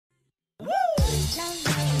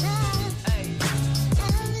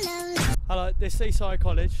This East Surrey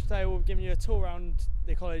College, they will give you a tour around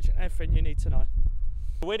the college and everything you need to know.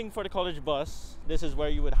 Waiting for the college bus, this is where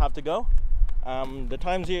you would have to go. The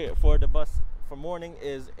times here for the bus for morning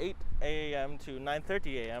is 8 a.m. to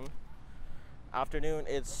 9:30 a.m. Afternoon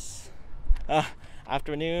it's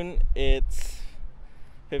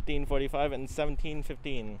 15:45 and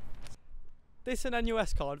 17:15. This is an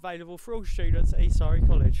NUS card available for all students at East Surrey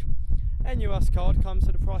College. NUS card comes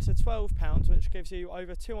at a price of £12, which gives you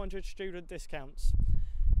over 200 student discounts.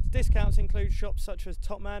 Discounts include shops such as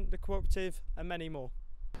Topman, the Cooperative and many more.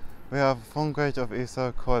 We have a front gate of East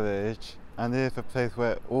Surrey College, and it is a place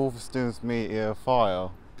where all the students meet in a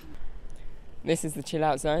file. This is the chill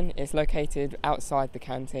out zone. It's located outside the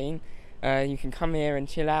canteen. You can come here and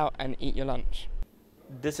chill out and eat your lunch.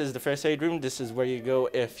 This is the first aid room. This is where you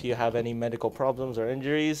go if you have any medical problems or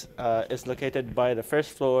injuries. It's located by the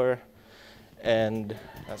first floor, and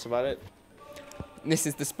that's about it. This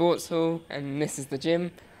is the sports hall, and this is the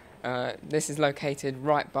gym. This is located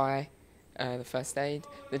right by the first aid.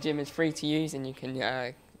 The gym is free to use, and you can,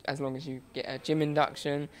 as long as you get a gym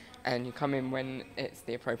induction, and you come in when it's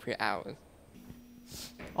the appropriate hours.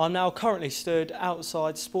 I'm now currently stood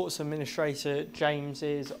outside Sports Administrator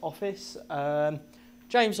James's office.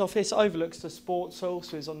 James' office overlooks the sports hall,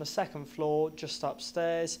 so he's on the second floor, just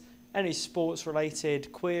upstairs. Any sports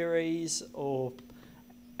related queries or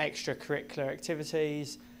extracurricular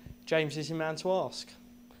activities, James is your man to ask.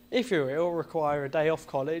 If you're ill or require a day off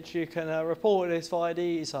college, you can report this via the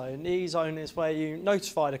E-Zone. The E-Zone is where you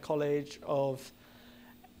notify the college of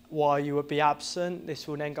why you would be absent. This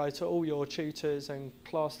will then go to all your tutors and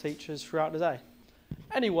class teachers throughout the day.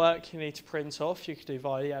 Any work you need to print off, you can do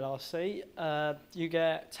via the LRC. You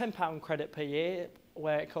get £10 credit per year,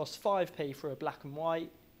 where it costs 5p for a black and white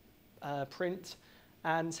print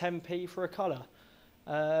and 10p for a colour.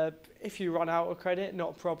 If you run out of credit,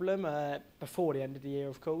 not a problem. Before the end of the year,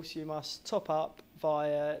 of course, you must top up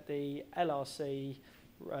via the LRC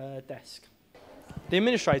desk. The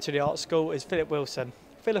administrator of the art school is Philip Wilson.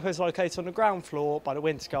 Philip is located on the ground floor by the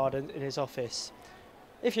Winter Garden in his office.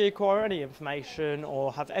 If you require any information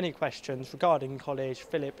or have any questions regarding college,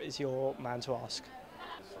 Philip is your man to ask.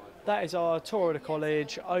 That is our tour of the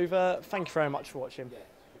college over. Thank you very much for watching.